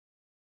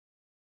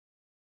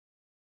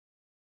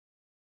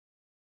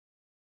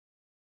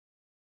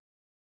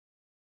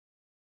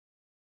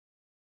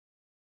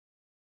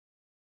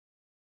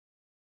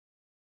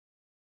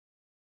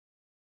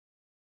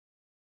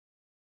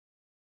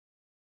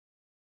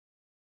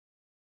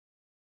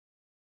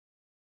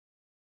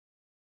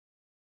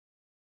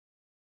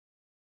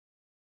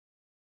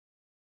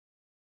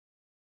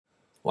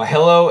Well,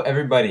 hello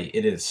everybody,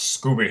 it is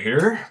Scooby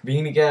here,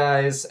 bringing you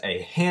guys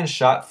a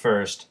handshot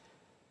first,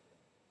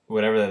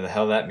 whatever the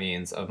hell that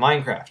means, of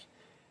Minecraft.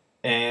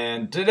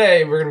 And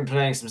today we're going to be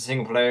playing some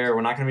single player.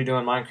 We're not going to be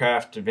doing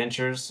Minecraft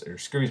Adventures, or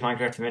Scooby's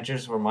Minecraft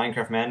Adventures, or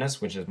Minecraft Madness,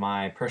 which is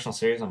my personal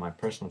series on my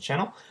personal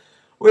channel.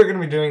 We're going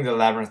to be doing the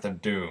Labyrinth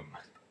of Doom.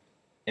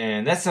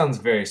 And that sounds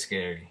very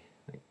scary.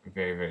 Like,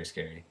 very, very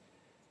scary.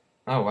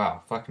 Oh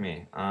wow, fuck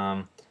me.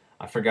 I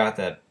forgot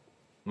that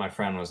my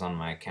friend was on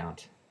my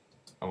account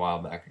a while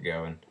back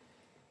ago, and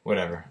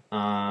whatever.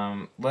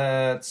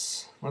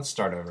 Let's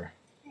start over.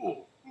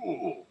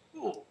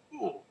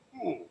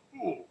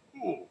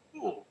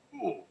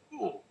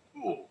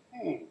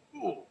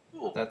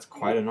 That's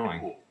quite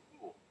annoying.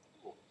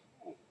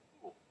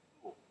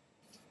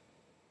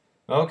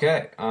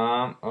 Okay.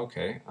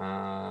 Okay.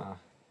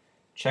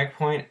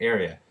 Checkpoint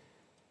area.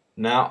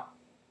 Now,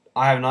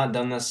 I have not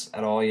done this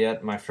at all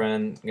yet. My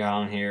friend got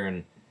on here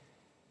and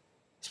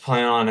is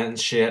playing on it and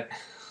shit.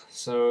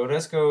 So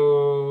let's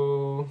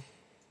go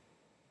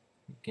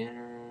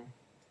beginner,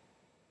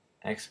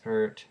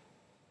 expert.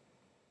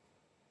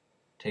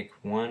 Take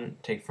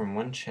from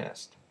one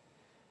chest.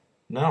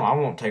 No, I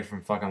won't take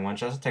from fucking one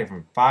chest. I'll take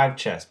from 5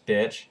 chests,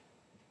 bitch.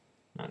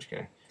 No, just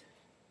kidding.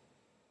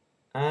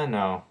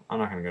 No, I'm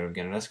not gonna go to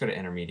beginner. Let's go to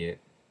intermediate.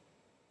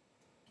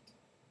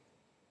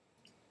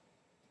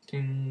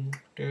 Ding,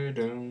 doo,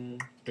 doo,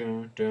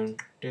 doo, doo,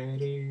 doo,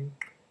 doo,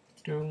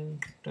 doo,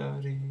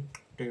 doo,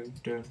 doo,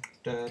 doo,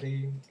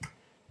 doo.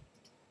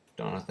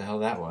 Don't know what the hell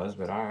that was,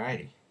 but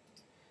alrighty.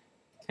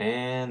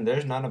 And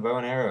there's not a bow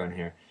and arrow in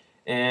here.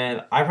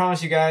 And I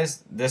promise you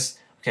guys, this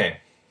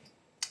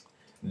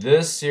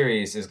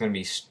series is going to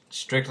be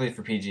strictly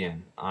for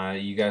PGN.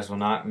 You guys will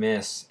not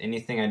miss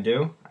anything I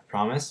do, I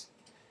promise.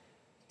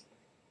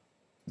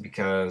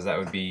 Because that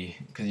would be,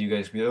 because you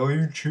guys would be, oh,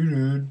 you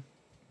cheated.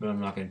 But I'm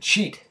not going to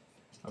cheat,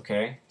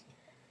 okay?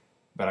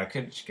 But I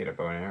could just get a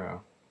bow and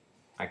arrow.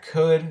 I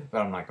could,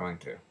 but I'm not going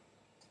to.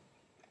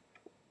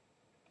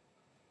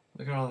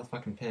 Look at all the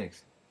fucking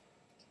pigs.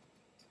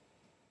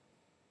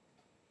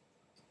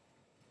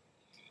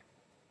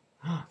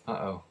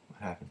 Uh-oh,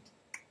 what happened?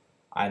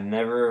 I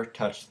never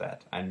touched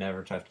that. I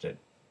never touched it.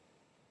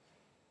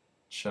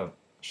 Shut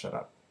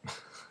up.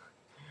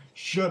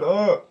 Shut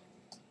up!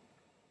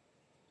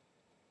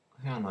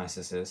 Look how nice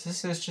this is.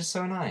 This is just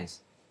so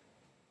nice.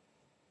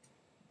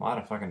 A lot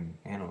of fucking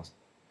animals.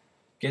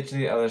 Get to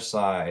the other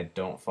side.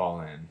 Don't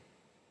fall in.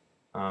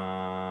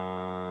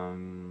 How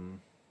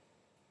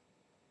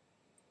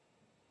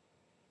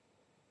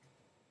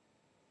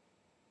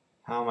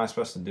am I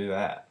supposed to do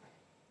that?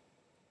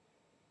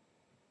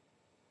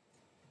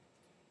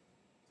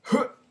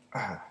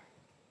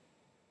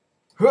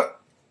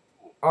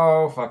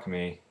 Oh, fuck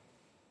me.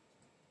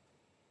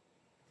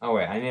 Oh,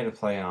 wait, I need to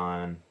play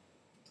on...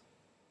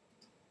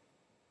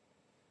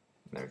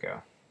 There we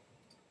go.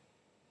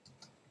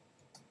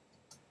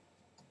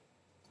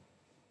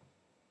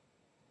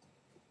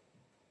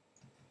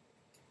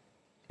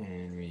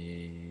 And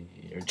we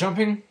are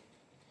jumping.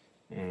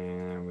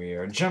 And we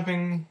are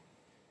jumping.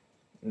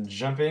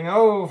 Jumping.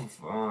 Oh,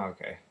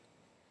 okay.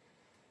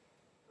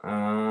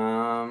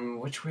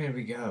 Which way do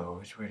we go?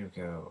 Which way do we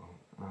go?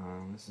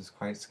 This is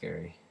quite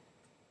scary.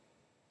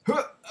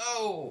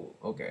 Oh,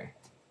 okay.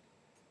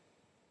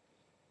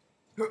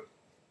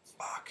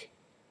 Fuck.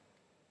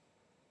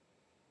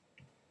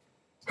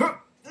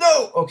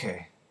 No!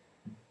 Okay.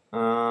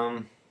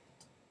 How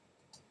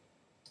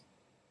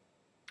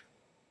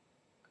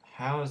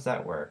does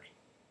that work?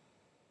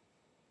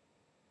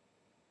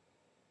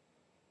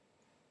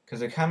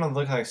 Because it kind of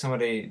looked like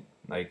somebody,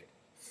 like,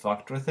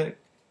 fucked with it.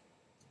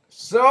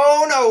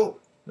 So, no!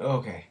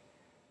 Okay.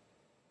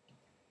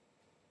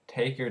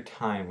 Take your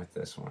time with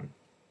this one.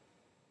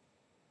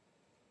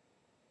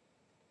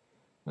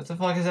 What the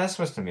fuck is that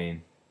supposed to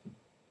mean?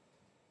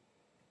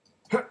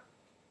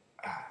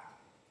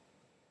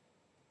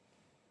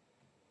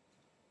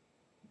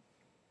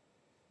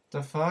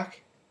 The fuck?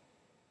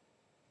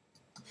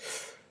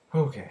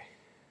 Okay.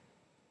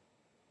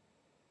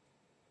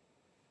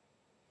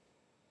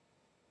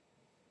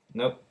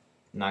 Nope.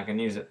 Not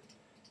gonna use it.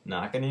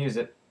 Not gonna use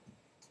it.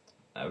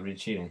 That would be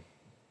cheating.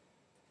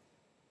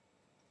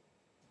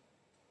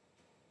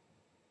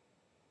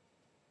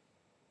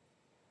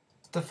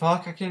 What the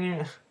fuck? I can't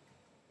even...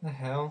 The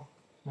hell?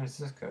 Where does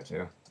this go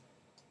to?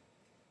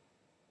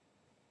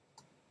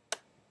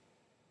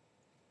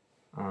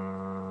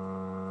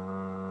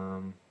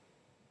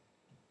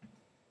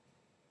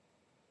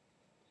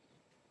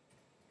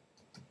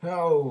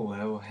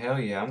 Oh, hell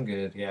yeah, I'm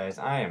good, guys.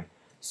 I am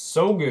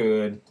so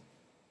good.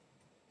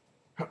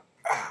 Could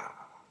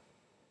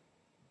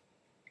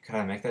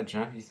I make that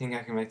jump? You think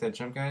I can make that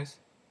jump, guys?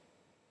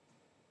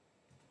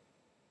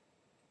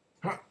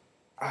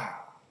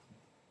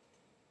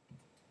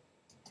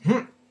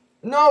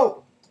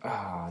 No!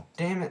 Ah,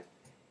 damn it.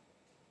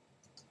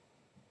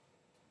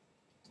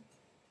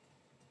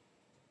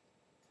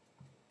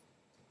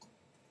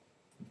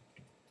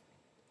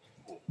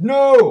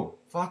 No!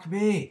 Fuck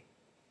me.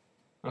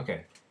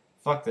 Okay.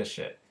 Fuck this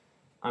shit.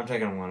 I'm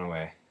taking one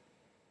away.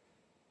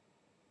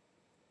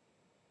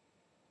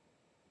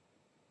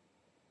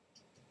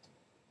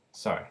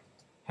 Sorry.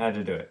 Had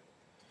to do it.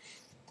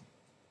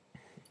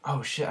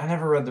 Oh shit, I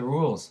never read the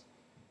rules.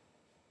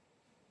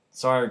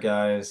 Sorry,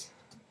 guys.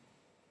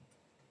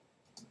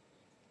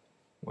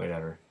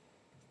 Whatever.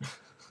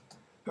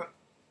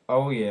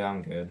 Oh yeah,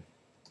 I'm good.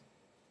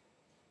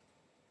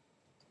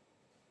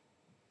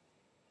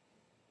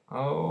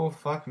 Oh,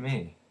 fuck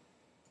me.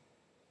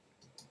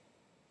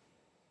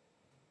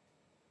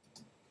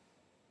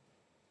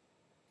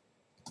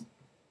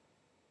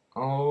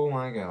 Oh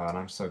my god,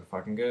 I'm so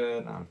fucking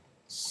good. I'm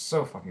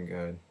so fucking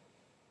good.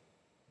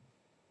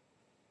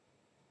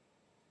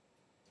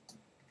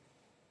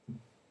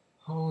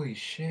 Holy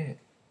shit.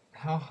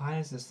 How high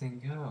does this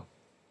thing go?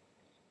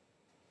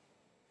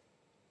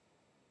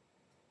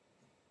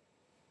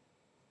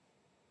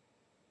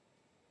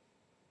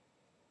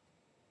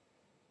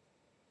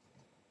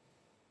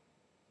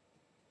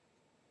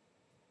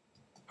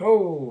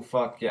 Oh,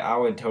 fuck yeah, I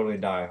would totally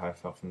die if I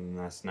fell from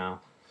this now.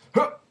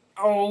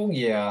 Oh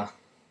yeah.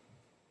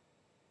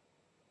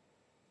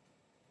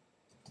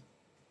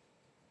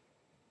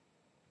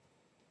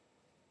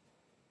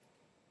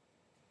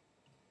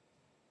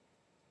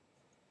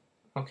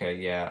 Okay,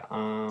 yeah,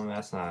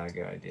 that's not a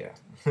good idea.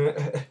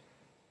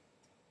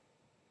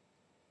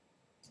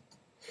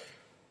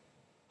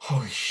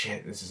 Holy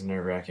shit, this is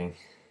nerve-wracking.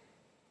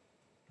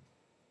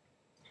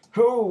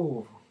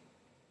 Oh!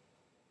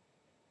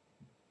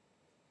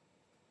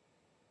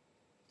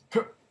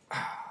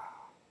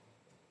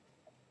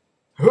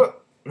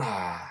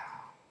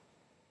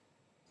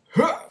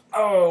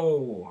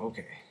 Oh,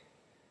 okay.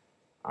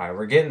 Alright,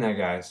 we're getting there,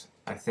 guys.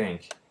 I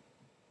think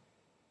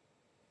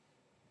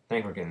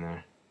we're getting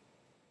there.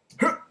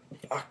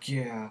 Fuck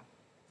yeah.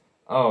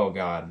 Oh,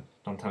 God.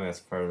 Don't tell me that's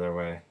further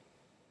away.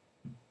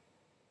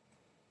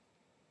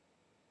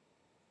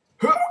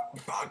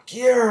 Fuck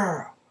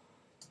yeah!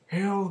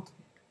 Hell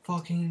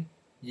fucking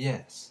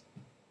yes.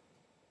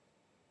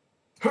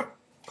 Fuck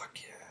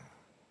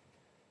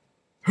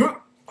yeah.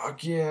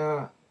 Fuck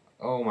yeah.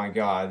 Oh my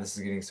god, this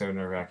is getting so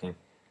nerve-wracking.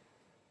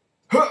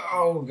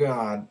 Oh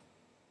god.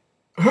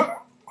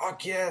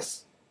 Fuck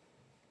yes.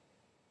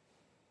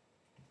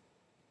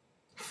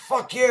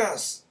 Fuck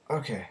yes.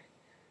 Okay.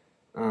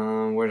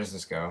 Where does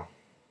this go?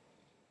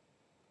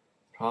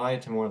 Probably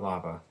to more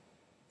lava.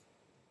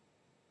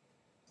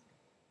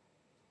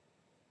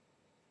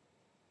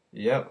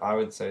 Yep, I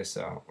would say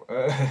so.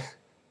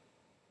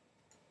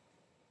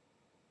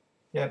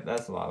 Yep,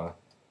 that's lava.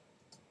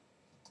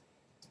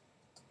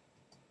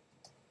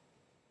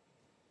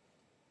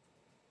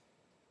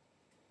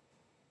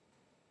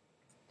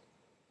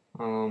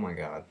 Oh my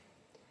god.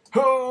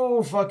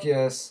 Oh, fuck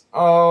yes.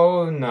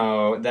 Oh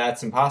no,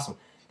 that's impossible.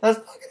 That's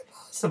fucking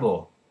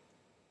impossible.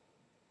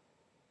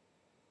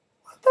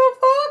 What the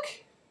fuck?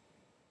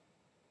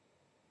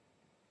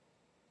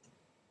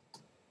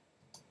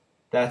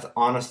 That's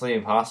honestly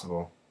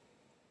impossible.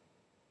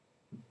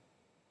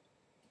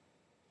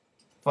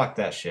 Fuck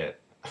that shit.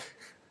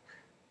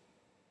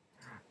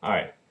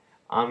 Alright.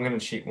 I'm gonna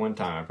cheat one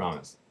time, I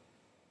promise.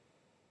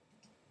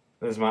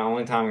 This is my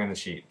only time I'm gonna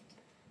cheat.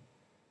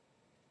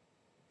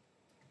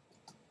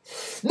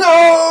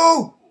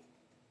 No!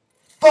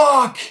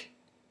 Fuck!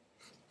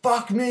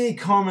 Fuck me,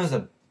 Karma's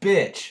a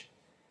bitch.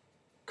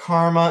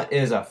 Karma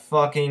is a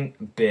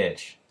fucking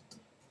bitch.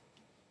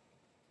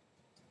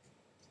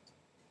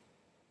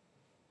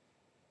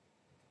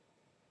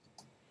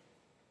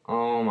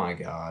 Oh my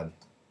god.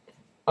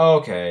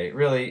 Okay,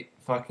 really?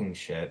 Fucking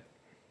shit.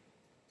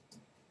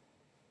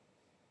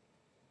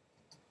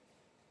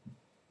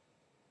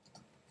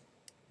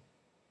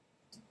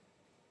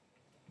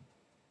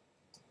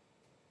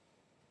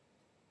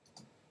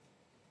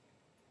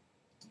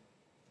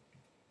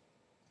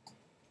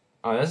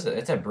 Oh,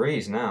 it's a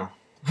breeze now.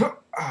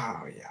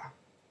 Oh, yeah.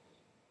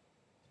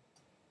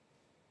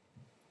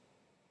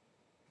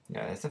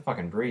 Yeah, it's a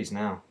fucking breeze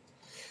now.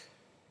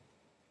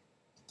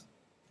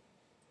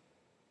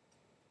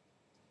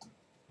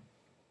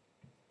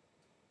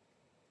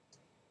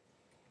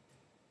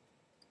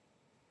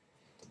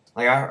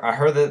 Like, I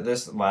heard that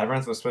this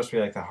Labyrinth was supposed to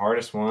be, like, the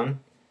hardest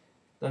one.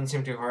 Doesn't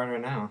seem too hard right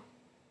now.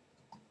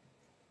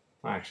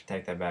 I'll actually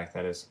take that back.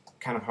 That is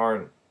kind of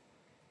hard.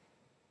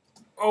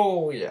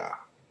 Oh, yeah.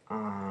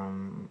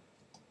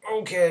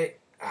 Okay.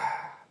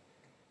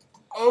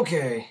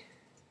 Okay.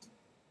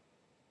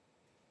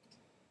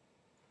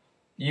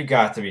 You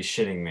got to be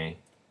shitting me.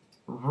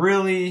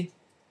 Really?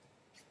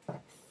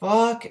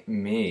 Fuck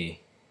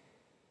me.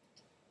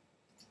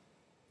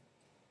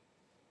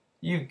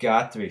 You've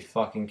got to be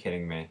fucking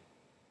kidding me.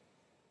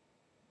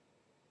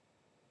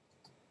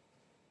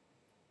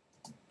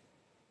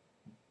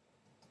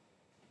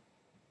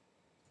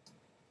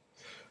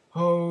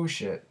 Oh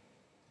shit.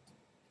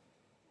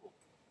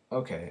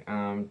 Okay,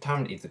 time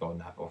to eat the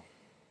golden apple.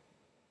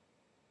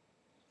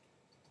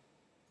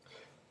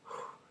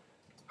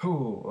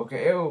 Whew,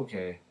 okay,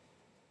 okay.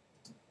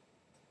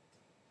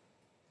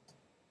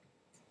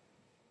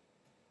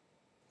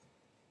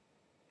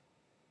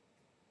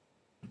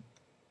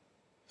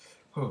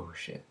 Oh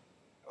shit.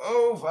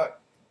 Oh fuck.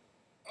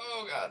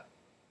 Oh god.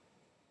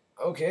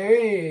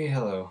 Okay,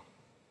 hello.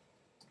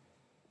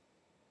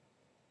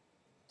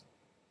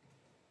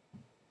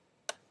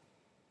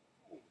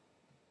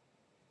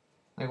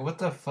 Like, what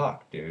the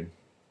fuck, dude?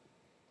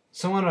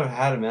 Someone would have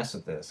had to mess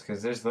with this,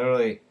 because there's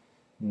literally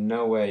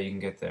no way you can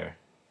get there.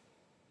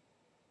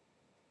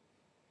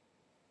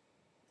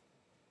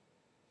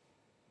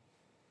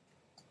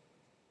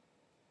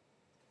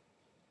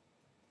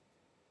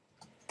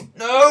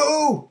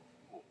 No!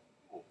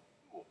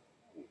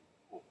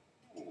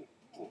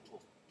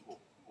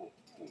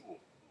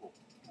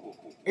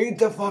 Eat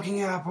the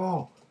fucking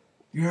apple!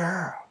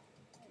 Yeah!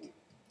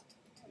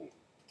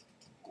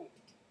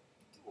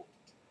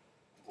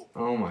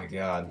 Oh my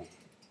god.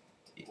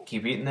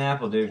 Keep eating the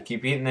apple, dude.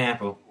 Keep eating the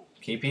apple.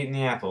 Keep eating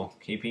the apple.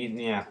 Keep eating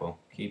the apple.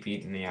 Keep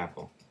eating the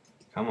apple.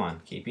 Come on,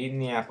 keep eating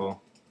the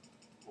apple.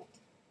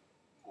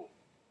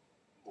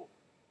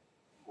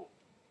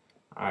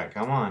 Alright,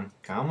 come on.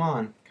 Come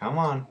on. Come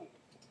on.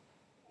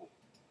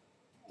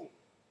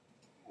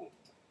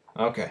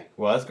 Okay,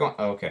 well, let's go.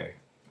 Okay.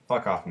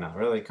 Fuck off now.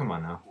 Really? Come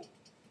on now.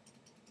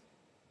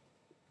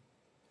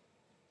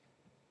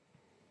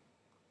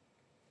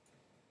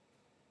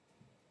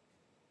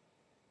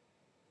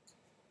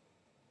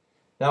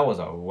 That was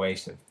a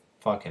waste of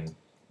fucking...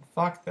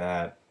 Fuck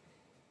that.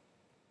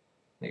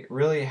 Like,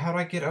 really? How do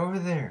I get over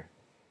there?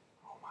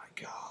 Oh my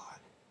god.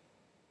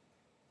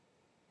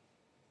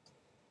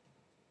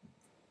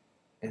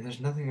 And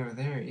there's nothing over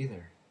there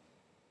either.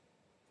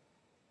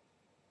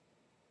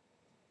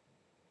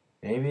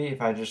 Maybe if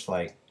I just,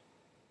 like...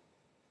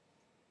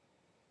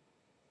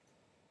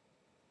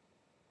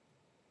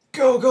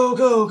 Go, go,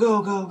 go,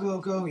 go, go, go,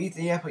 go. Eat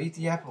the apple, eat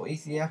the apple,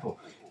 eat the apple.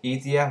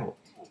 Eat the apple.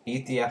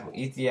 Eat the apple,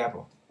 eat the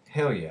apple.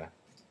 Hell yeah.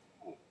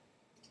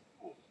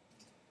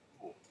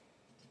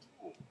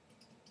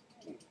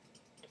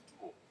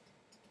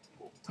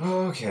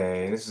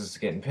 Okay, this is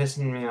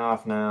pissing me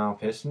off now.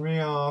 Pissing me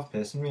off,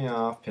 pissing me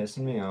off,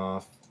 pissing me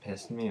off,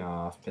 pissing me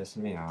off, pissing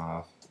me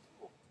off.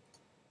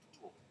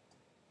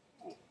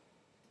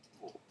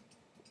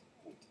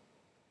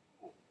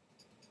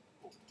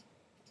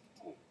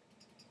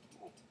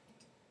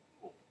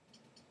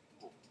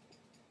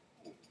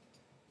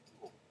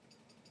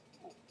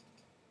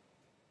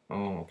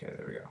 Oh, okay,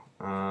 there we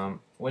go.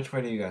 Which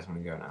way do you guys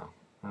want to go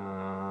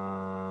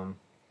now?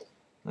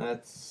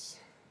 Let's...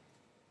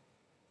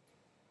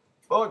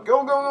 Oh,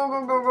 go, go,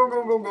 go, go, go,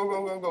 go, go, go,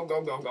 go, go,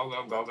 go, go, go, go,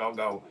 go, go, go,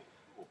 go.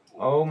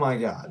 Oh my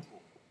god.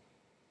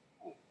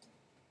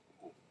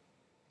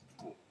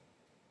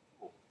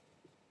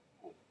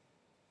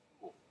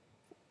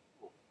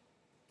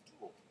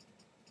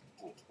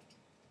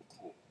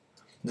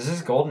 Does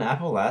this golden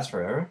apple last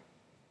forever?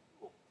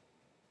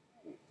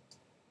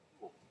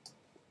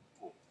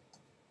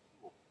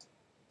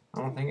 I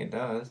don't think it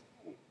does.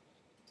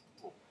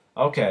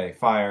 Okay,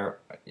 fire.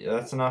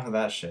 That's enough of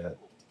that shit.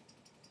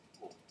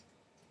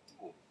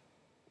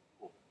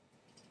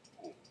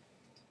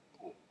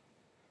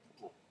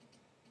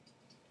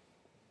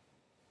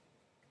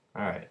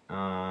 Alright,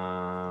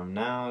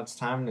 now it's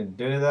time to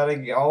do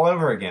that all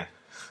over again.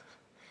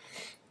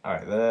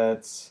 Alright,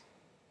 let's...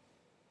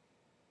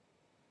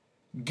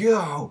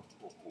 Go!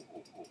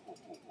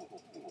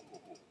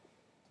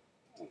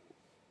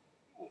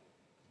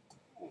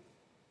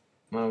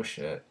 Oh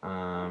shit,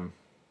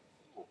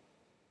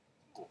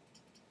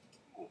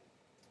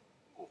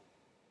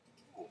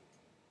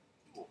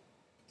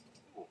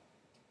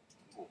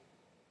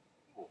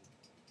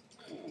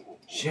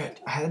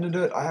 Shit, I had to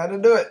do it, I had to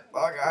do it!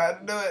 Fuck, I had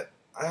to do it!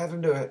 I had to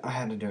do it, I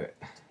had to do it.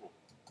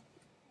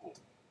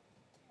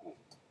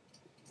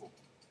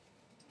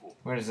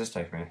 Where does this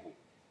take me?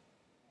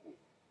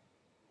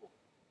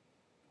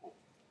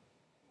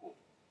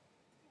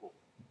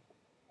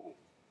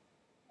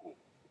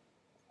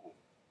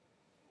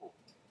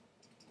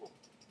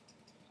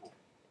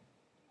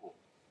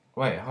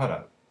 Wait, hold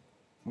up.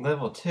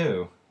 Level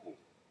 2?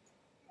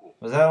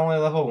 Was that only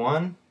level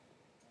 1?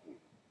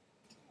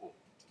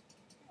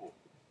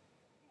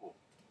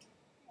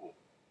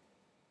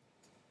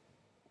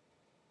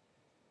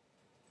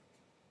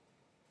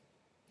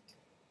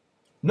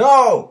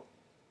 No!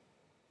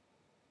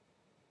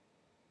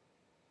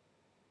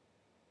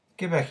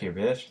 Get back here,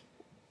 bitch.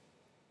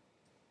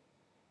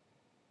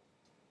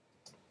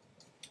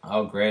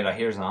 Oh, great. I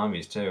hear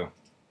zombies, too.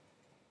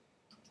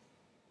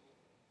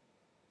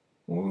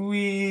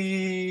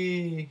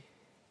 Wee.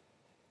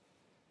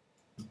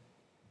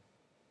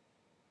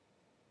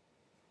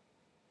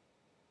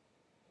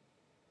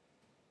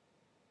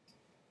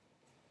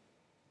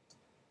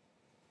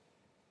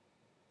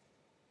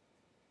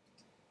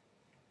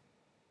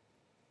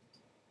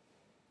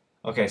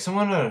 Okay,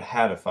 someone would have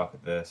had to fuck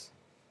with this.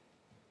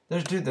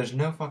 There's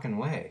no fucking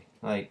way.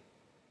 Like...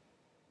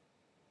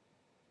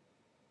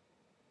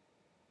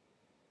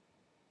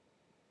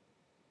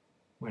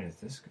 Where does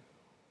this go?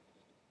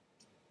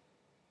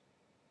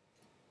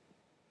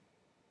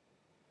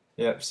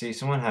 Yep, see,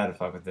 someone had to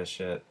fuck with this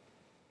shit.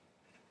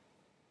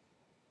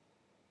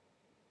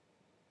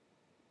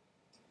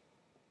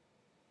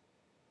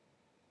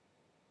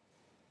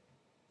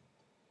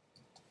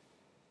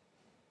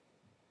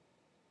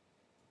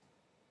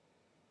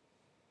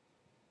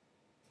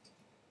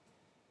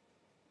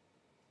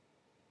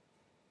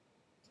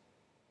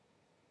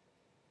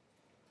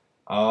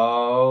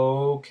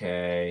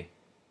 Okay.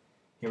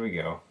 Here we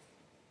go.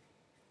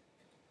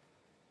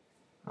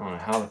 I don't know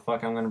how the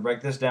fuck I'm gonna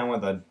break this down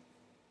with a...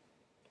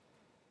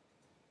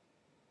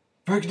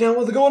 Break it down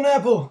with a golden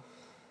apple!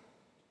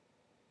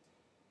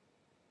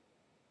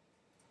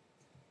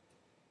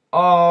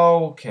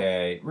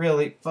 Okay.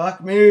 Really?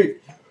 Fuck me!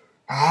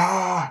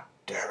 Ah!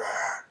 Damn it!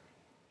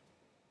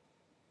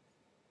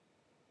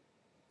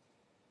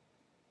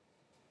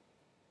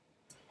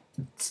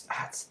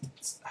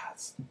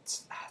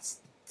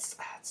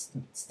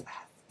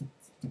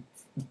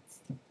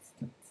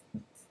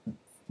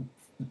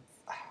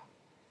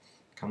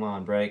 Come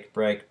on, break,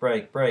 break,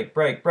 break, break,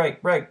 break,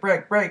 break, break,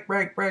 break, break,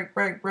 break, break,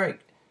 break, break.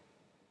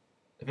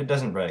 If it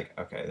doesn't break,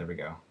 okay, there we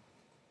go.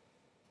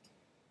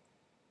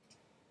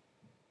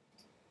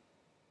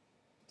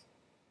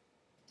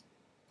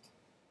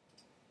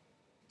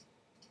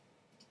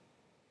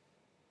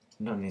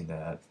 Don't need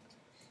that.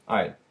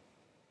 Alright.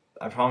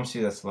 I promise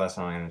you that's the last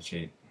time I'm gonna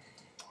cheat.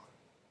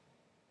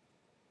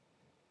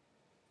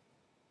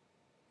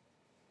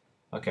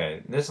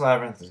 Okay, this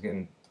labyrinth is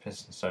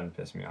starting to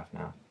piss me off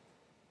now.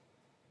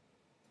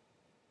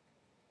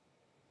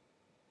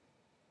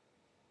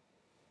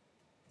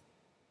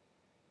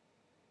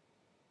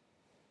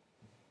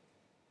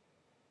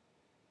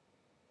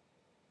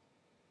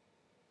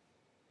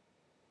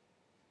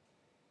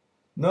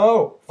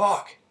 No!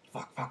 Fuck!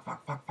 Fuck, fuck,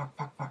 fuck, fuck, fuck,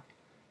 fuck, fuck.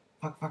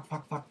 Fuck, fuck,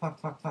 fuck, fuck, fuck,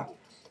 fuck, fuck.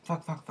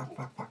 Fuck, fuck, fuck,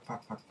 fuck, fuck,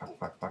 fuck, fuck,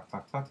 fuck, fuck, fuck,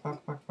 fuck,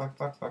 fuck, fuck, fuck,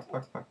 fuck, fuck,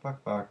 fuck, fuck,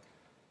 fuck, fuck.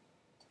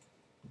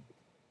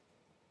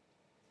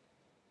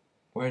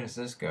 Where does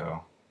this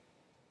go?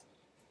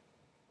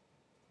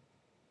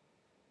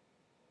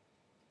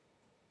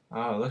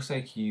 Oh, it looks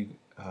like you...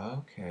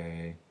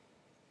 Okay.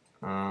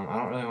 I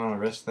don't really want to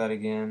risk that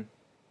again,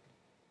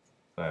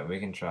 but we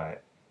can try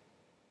it.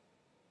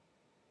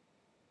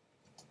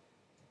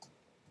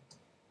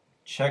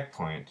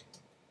 Checkpoint.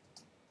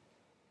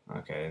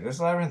 Okay, this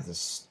labyrinth is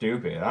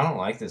stupid. I don't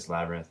like this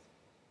labyrinth.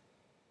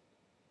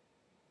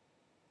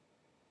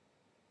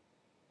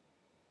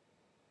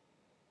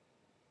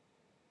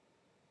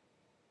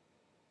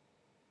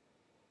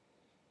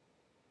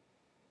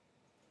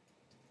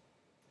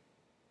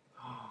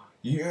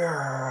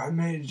 Yeah, I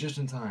made it just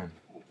in time.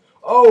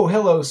 Oh,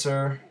 hello,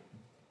 sir.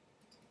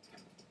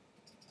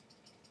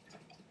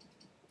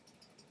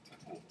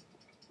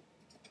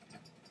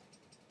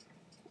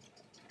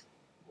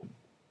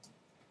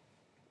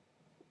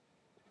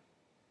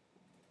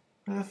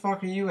 Where the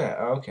fuck are you at?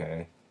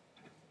 Okay.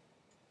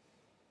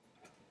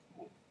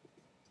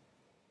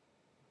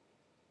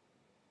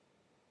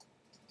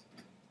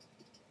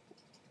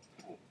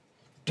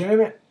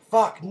 Damn it.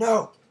 Fuck,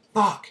 no.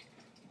 Fuck.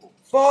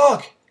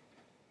 Fuck.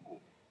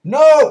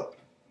 No!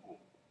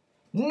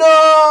 No!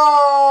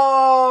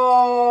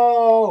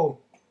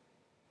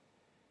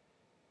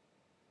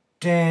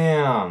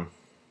 Damn.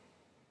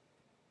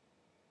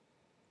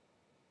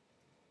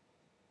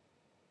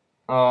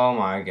 Oh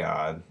my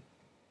god.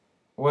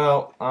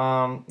 Well,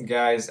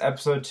 guys,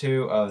 episode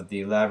 2 of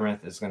the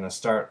Labyrinth is gonna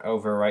start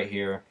over right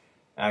here.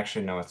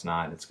 Actually, no, it's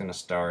not. It's gonna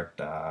start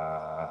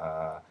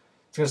back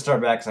because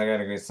I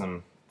gotta get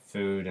some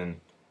food and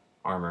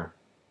armor.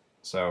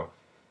 So,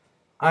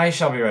 I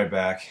shall be right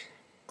back.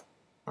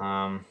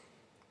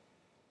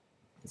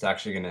 It's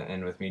actually gonna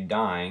end with me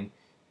dying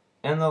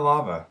in the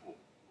lava.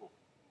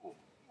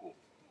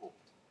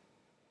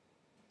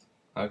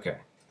 Okay.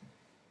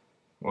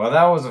 Well,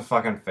 that was a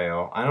fucking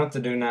fail. I know what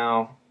to do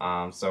now.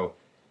 So,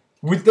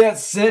 with that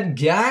said,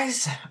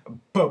 guys,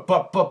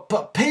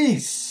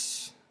 peace.